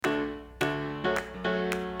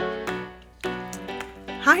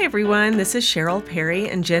Hi, everyone. This is Cheryl Perry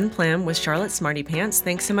and Jen Plim with Charlotte Smarty Pants.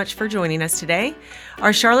 Thanks so much for joining us today.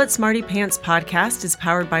 Our Charlotte Smarty Pants podcast is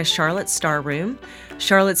powered by Charlotte Star Room,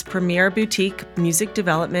 Charlotte's premier boutique music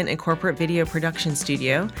development and corporate video production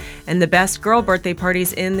studio, and the best girl birthday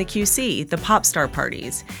parties in the QC, the Pop Star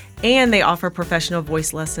Parties. And they offer professional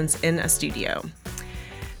voice lessons in a studio.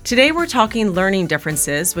 Today, we're talking learning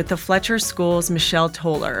differences with the Fletcher School's Michelle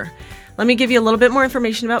Toller. Let me give you a little bit more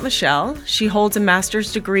information about Michelle. She holds a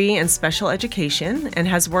master's degree in special education and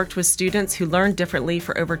has worked with students who learn differently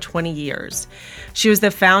for over 20 years. She was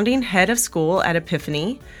the founding head of school at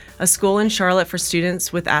Epiphany, a school in Charlotte for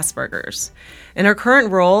students with Asperger's. In her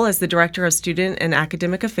current role as the Director of Student and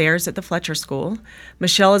Academic Affairs at the Fletcher School,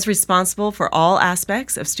 Michelle is responsible for all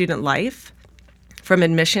aspects of student life, from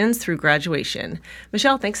admissions through graduation.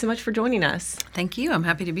 Michelle, thanks so much for joining us. Thank you. I'm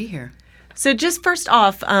happy to be here. So just first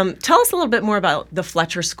off, tell us a little bit more about the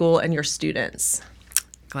Fletcher School and your students.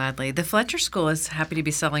 Gladly. The Fletcher School is happy to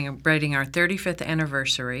be celebrating our 35th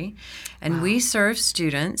anniversary, and we serve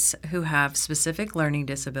students who have specific learning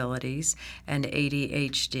disabilities and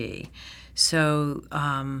ADHD. So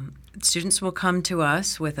students will come to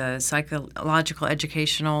us with a psychological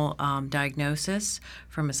educational diagnosis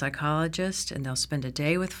from a psychologist, and they'll spend a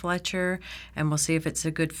day with Fletcher, and we'll see if it's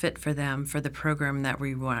a good fit for them for the program that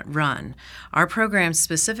we run. Our program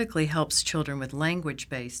specifically helps children with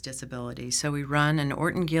language-based disabilities. So we run an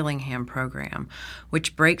Orton Gillingham program,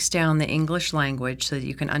 which breaks down the English language so that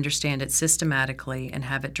you can understand it systematically and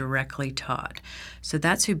have it directly taught. So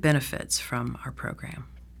that's who benefits from our program.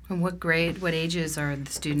 And what ages are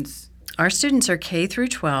the students? Our students are K through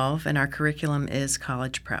 12, and our curriculum is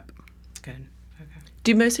college prep. Good. Okay.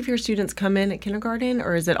 Do most of your students come in at kindergarten,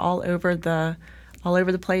 or is it all over the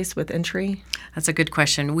place with entry? That's a good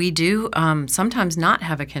question. We do sometimes not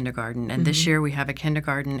have a kindergarten, and this year we have a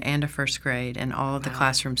kindergarten and a first grade, and all of the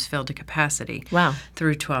classrooms filled to capacity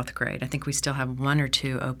through 12th grade. I think we still have one or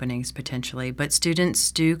two openings potentially, but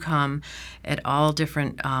students do come at all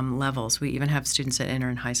different levels. We even have students that enter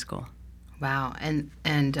in high school. Wow. And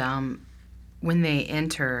when they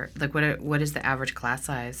enter, like what is the average class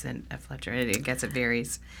size at Fletcher? I guess it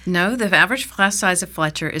varies. No, the average class size at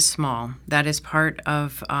Fletcher is small. That is part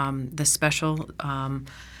of the special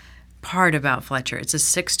part about Fletcher. It's a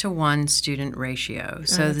 6-to-1 student ratio.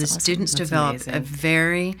 So the students develop a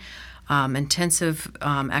very intensive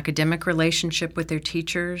academic relationship with their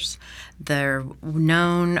teachers. They're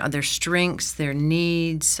known, their strengths, their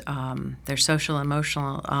needs, their social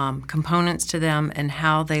emotional components to them, and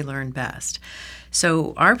how they learn best.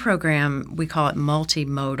 So our program, we call it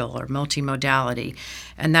multimodal or multimodality,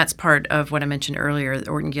 and that's part of what I mentioned earlier, at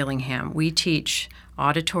Orton Gillingham. We teach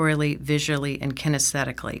auditorily, visually, and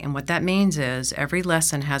kinesthetically. And what that means is every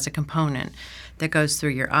lesson has a component that goes through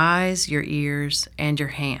your eyes, your ears, and your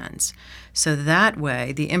hands. So that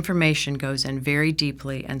way, the information goes in very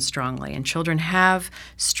deeply and strongly. And children have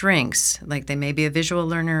strengths, like they may be a visual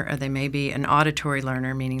learner or they may be an auditory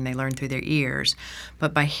learner, meaning they learn through their ears.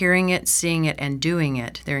 But by hearing it, seeing it, and doing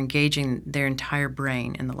it, they're engaging their entire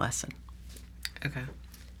brain in the lesson. Okay.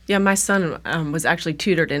 Yeah, my son was actually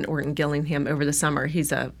tutored in Orton Gillingham over the summer.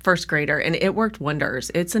 He's a first grader, and it worked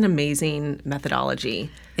wonders. It's an amazing methodology.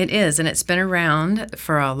 It is, and it's been around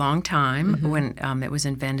for a long time when it was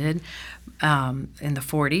invented in the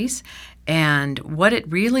 40s. And what it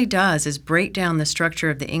really does is break down the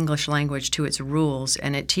structure of the English language to its rules,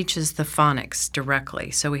 and it teaches the phonics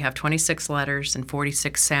directly. So we have 26 letters and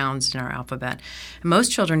 46 sounds in our alphabet. And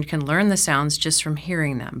most children can learn the sounds just from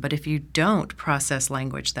hearing them, but if you don't process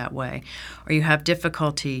language that way, or you have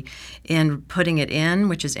difficulty in putting it in,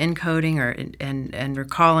 which is encoding or and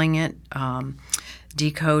recalling it,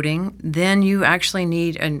 decoding, then you actually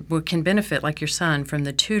need and can benefit, like your son, from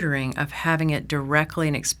the tutoring of having it directly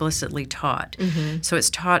and explicitly taught. So it's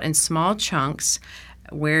taught in small chunks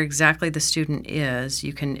where exactly the student is.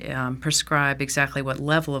 You can prescribe exactly what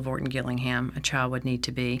level of Orton Gillingham a child would need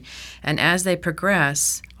to be. And as they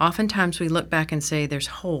progress, oftentimes we look back and say there's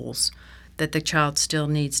holes that the child still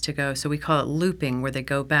needs to go. So we call it looping, where they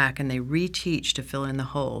go back and they reteach to fill in the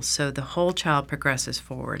holes. So the whole child progresses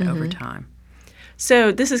forward over time.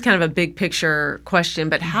 So this is kind of a big picture question,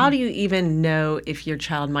 but how do you even know if your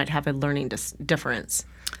child might have a learning difference?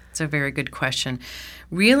 It's a very good question.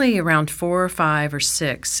 Really around 4 or 5 or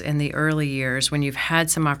 6 in the early years, when you've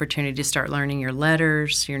had some opportunity to start learning your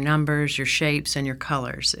letters, your numbers, your shapes, and your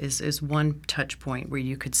colors is one touch point where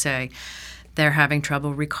you could say they're having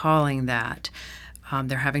trouble recalling that.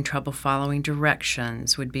 They're having trouble following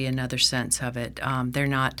directions would be another sense of it. They're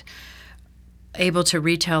not able to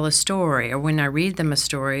retell a story, or when I read them a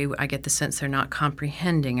story, I get the sense they're not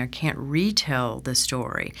comprehending or can't retell the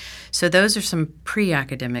story. So those are some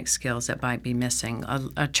pre-academic skills that might be missing.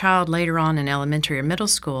 A child later on in elementary or middle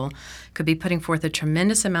school could be putting forth a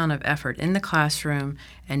tremendous amount of effort in the classroom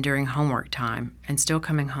and during homework time and still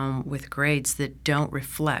coming home with grades that don't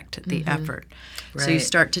reflect the effort. Right. So you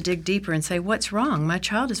start to dig deeper and say, what's wrong? My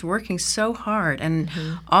child is working so hard. And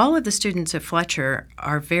all of the students at Fletcher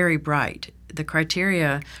are very bright. The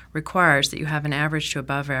criteria requires that you have an average to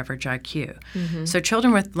above average IQ. So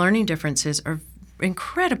children with learning differences are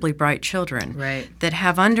incredibly bright children that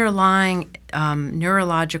have underlying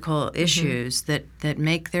neurological issues that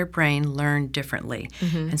make their brain learn differently.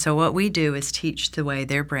 And so what we do is teach the way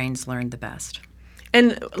their brains learn the best.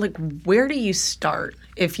 And like, where do you start?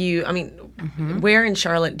 Where in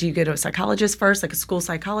Charlotte do you go to a psychologist first, like a school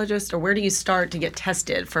psychologist, or where do you start to get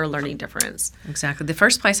tested for a learning difference? Exactly. The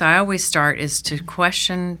first place I always start is to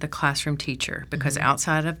question the classroom teacher, because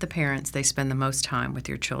outside of the parents, they spend the most time with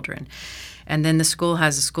your children. And then the school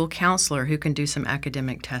has a school counselor who can do some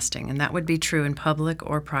academic testing, and that would be true in public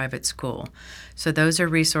or private school. So those are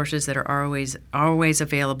resources that are always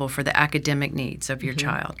available for the academic needs of your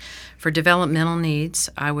child. For developmental needs,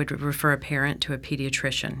 I would refer a parent to a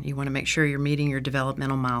pediatrician. You want to make sure you're meeting your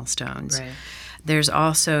developmental milestones. Right. There's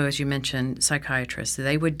also, as you mentioned, psychiatrists.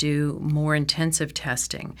 They would do more intensive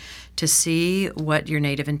testing to see what your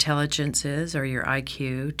native intelligence is or your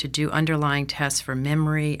IQ, to do underlying tests for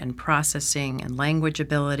memory and processing and language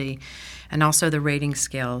ability, and also the rating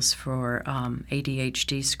scales for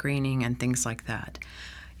ADHD screening and things like that.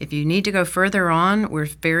 If you need to go further on, we're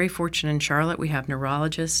very fortunate in Charlotte. We have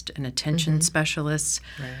neurologists and attention specialists.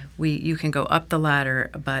 You can go up the ladder,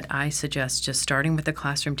 but I suggest just starting with the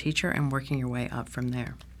classroom teacher and working your way up from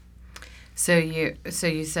there. So you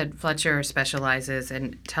said Fletcher specializes,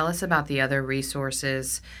 and tell us about the other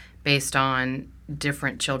resources based on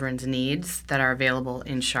different children's needs that are available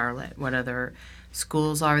in Charlotte. What other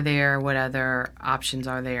schools are there? What other options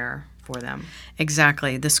are there for them?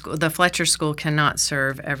 Exactly. The Fletcher School cannot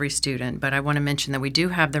serve every student, but I want to mention that we do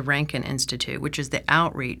have the Rankin Institute, which is the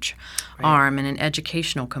outreach arm and an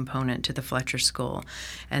educational component to the Fletcher School.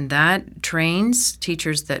 And that trains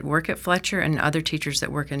teachers that work at Fletcher and other teachers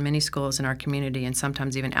that work in many schools in our community and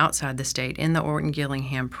sometimes even outside the state in the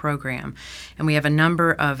Orton-Gillingham program. And we have a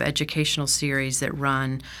number of educational series that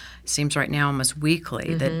run, seems right now almost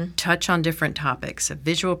weekly, that touch on different topics of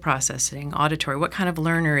visual processing, auditory. What kind of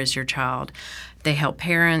learner is your child? They help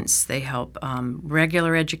parents. They help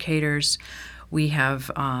regular educators. We have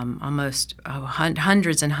almost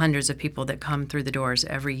hundreds and hundreds of people that come through the doors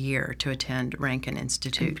every year to attend Rankin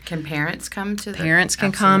Institute. And can parents come to Parents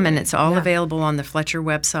can come, and it's all available on the Fletcher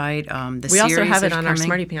website. We also have it on our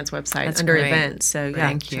Smarty Pants website under events. So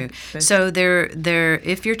thank you. So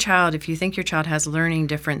if you think your child has learning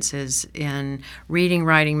differences in reading,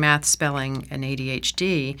 writing, math, spelling, and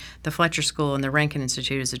ADHD, the Fletcher School and the Rankin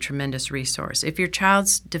Institute is a tremendous resource. If your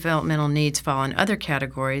child's developmental needs fall in other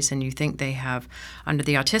categories and you think they have under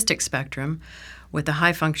the autistic spectrum, with the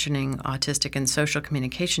high-functioning autistic and social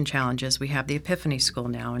communication challenges, we have the Epiphany School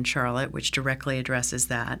now in Charlotte, which directly addresses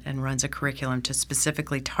that and runs a curriculum to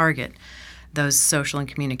specifically target those social and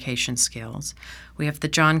communication skills. We have the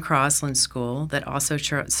John Crosland School that also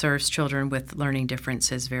serves children with learning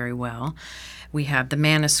differences very well. We have the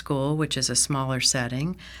Manna School, which is a smaller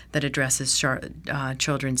setting that addresses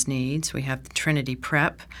children's needs. We have the Trinity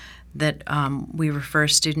Prep that we refer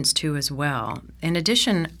students to as well. In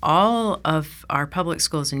addition, all of our public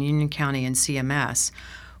schools in Union County and CMS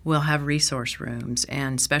will have resource rooms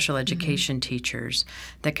and special education teachers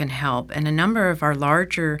that can help. And a number of our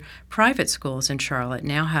larger private schools in Charlotte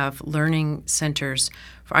now have learning centers.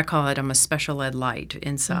 I call it a special ed light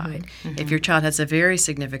inside. If your child has a very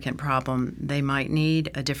significant problem, they might need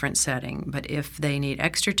a different setting. But if they need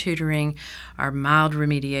extra tutoring or mild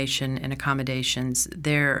remediation and accommodations,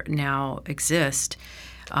 there now exist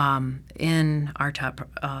in our top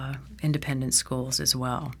independent schools as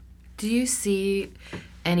well. Do you see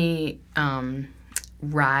any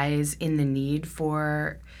rise in the need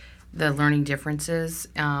for the learning differences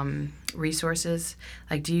resources?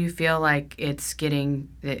 Like, do you feel like it's getting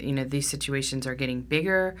that, these situations are getting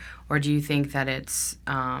bigger, or do you think that it's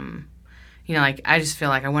I just feel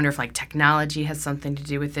like I wonder if technology has something to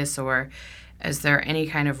do with this, or is there any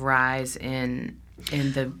kind of rise in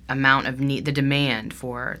in the amount of need, the demand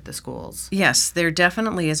for the schools? Yes, there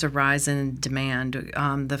definitely is a rise in demand.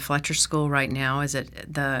 The Fletcher School right now is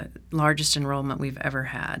at the largest enrollment we've ever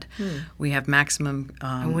had. We have maximum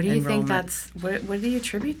And what do you think enrollment. what do you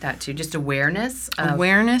attribute that to? Just awareness of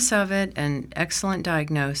Awareness of it and excellent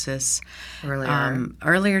diagnosis.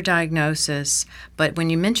 earlier? Diagnosis. But when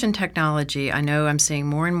you mention technology, I know I'm seeing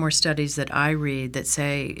more and more studies that I read that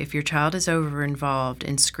say if your child is over involved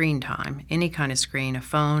in screen time, any kind of screen, a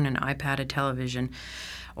phone, an iPad, a television,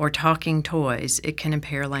 or talking toys, it can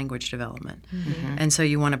impair language development. And so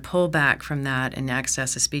you want to pull back from that and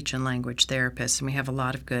access a speech and language therapist. And we have a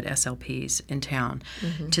lot of good SLPs in town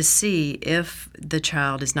to see if the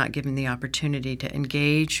child is not given the opportunity to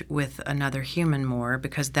engage with another human more,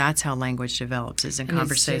 because that's how language develops, is in And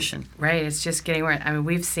conversation. It's just getting worse. I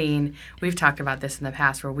mean, we've talked about this in the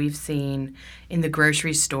past where we've seen in the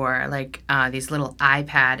grocery store, like these little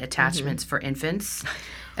iPad attachments for infants.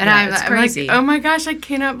 And Yeah, I'm it's like, crazy. oh my gosh, I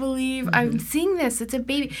cannot believe I'm seeing this. It's a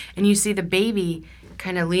baby. And you see the baby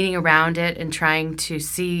kind of leaning around it and trying to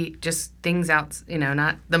see just things out,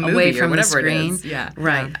 not the movie Away or from the whatever screen. it is. Yeah.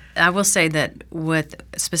 Right. I will say that with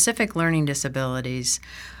specific learning disabilities,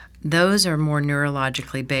 those are more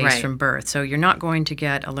neurologically based Right. from birth. So you're not going to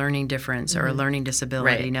get a learning difference or a learning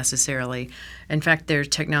disability Right. necessarily. In fact, there's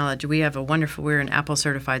technology. We're an Apple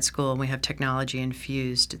certified school, and we have technology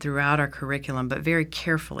infused throughout our curriculum, but very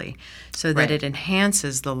carefully so that Right. it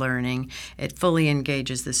enhances the learning, it fully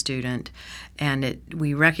engages the student, and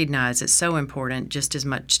we recognize it's so important just as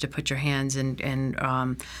much to put your hands and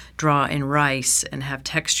draw in rice and have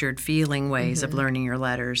textured feeling ways of learning your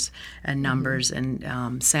letters and numbers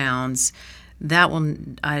and sounds. That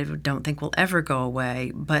I don't think will ever go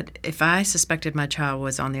away. But if I suspected my child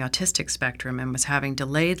was on the autistic spectrum and was having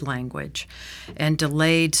delayed language and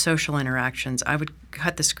delayed social interactions, I would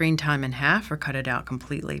cut the screen time in half or cut it out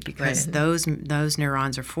completely, because those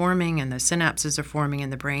neurons are forming and the synapses are forming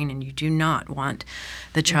in the brain, and you do not want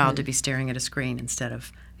the child to be staring at a screen instead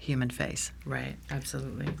of human face. Right.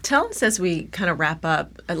 Absolutely. Tell us, as we kind of wrap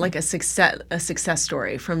up, like a success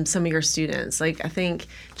story from some of your students. Like, I think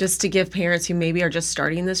just to give parents who maybe are just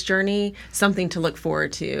starting this journey something to look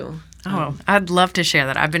forward to. Oh, I'd love to share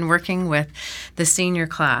that. I've been working with the senior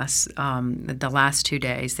class the last 2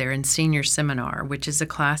 days. They're in senior seminar, which is a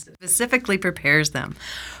class that specifically prepares them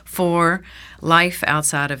for life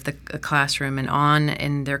outside of the classroom and on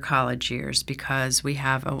in their college years, because we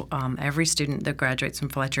have every student that graduates from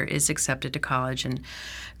Fletcher is accepted to college and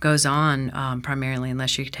goes on primarily,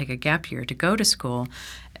 unless you take a gap year, to go to school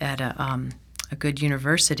at a good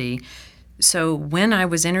university. So when I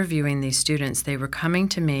was interviewing these students, they were coming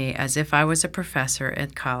to me as if I was a professor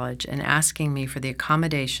at college and asking me for the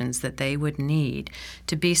accommodations that they would need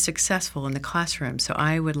to be successful in the classroom. So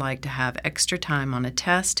I would like to have extra time on a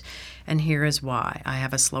test, and here is why. I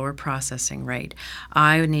have a slower processing rate.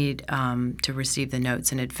 I need to receive the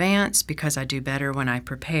notes in advance because I do better when I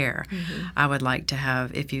prepare. I would like to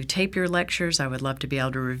have, if you tape your lectures, I would love to be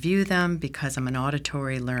able to review them because I'm an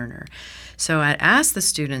auditory learner. So I asked the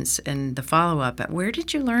students in the follow-up, where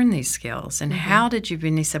did you learn these skills and how did you?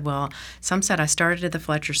 And he said, well, some said I started at the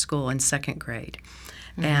Fletcher School in second grade.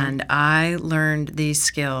 And I learned these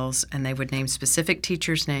skills, and they would name specific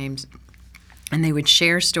teachers' names, and they would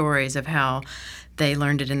share stories of how they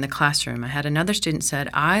learned it in the classroom. I had another student said,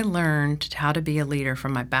 I learned how to be a leader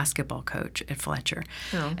from my basketball coach at Fletcher.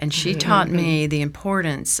 And she taught me the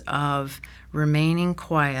importance of remaining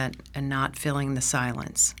quiet and not filling the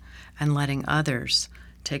silence and letting others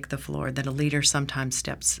take the floor, that a leader sometimes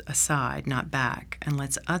steps aside, not back, and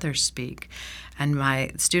lets others speak. And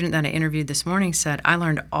my student that I interviewed this morning said, I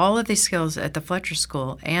learned all of these skills at the Fletcher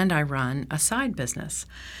School, and I run a side business.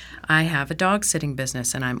 I have a dog sitting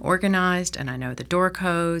business, and I'm organized, and I know the door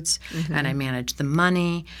codes, and I manage the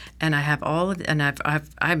money, and I have all of, and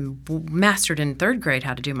I've mastered in third grade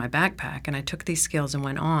how to do my backpack, and I took these skills and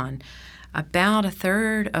went on. About a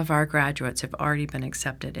third of our graduates have already been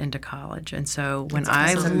accepted into college. And so when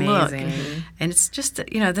I look, and it's just,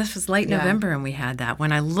 this was late November and we had that.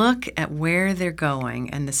 When I look at where they're going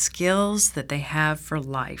and the skills that they have for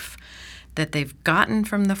life, that they've gotten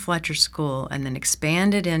from the Fletcher School and then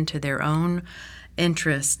expanded into their own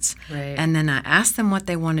interests. Right. And then I ask them what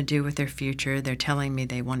they want to do with their future. They're telling me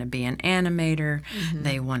they want to be an animator,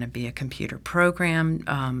 they want to be a computer program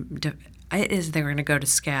they're going to go to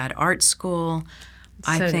SCAD art school.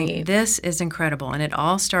 I think neat. this is incredible. And it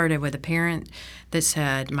all started with a parent that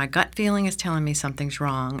said, my gut feeling is telling me something's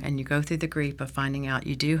wrong. And you go through the grief of finding out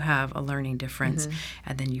you do have a learning difference.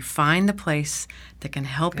 And then you find the place that can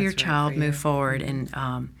help your child move forward.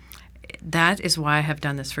 And that is why I have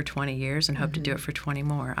done this for 20 years and hope to do it for 20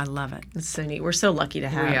 more. I love it. It's so neat. We're so lucky to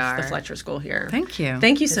We have the are. Fletcher School here. Thank you.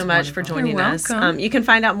 Thank you so much for wonderful. joining You're us. welcome. You can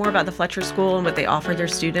find out more about the Fletcher School and what they offer their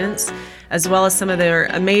students, as well as some of their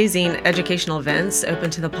amazing educational events open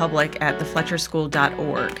to the public at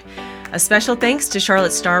thefletcherschool.org. A special thanks to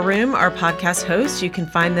Charlotte Star Room, our podcast hosts. You can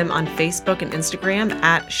find them on Facebook and Instagram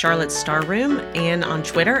at Charlotte Star Room and on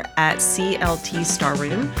Twitter at CLT Star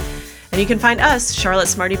Room. And you can find us, Charlotte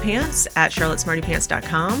Smarty Pants, at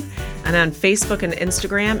charlottesmartypants.com, and on Facebook and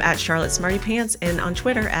Instagram at Charlotte Smarty Pants, and on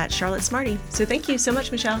Twitter at Charlotte Smarty. So thank you so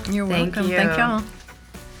much, Michelle. You're Thank welcome. you. Thank y'all.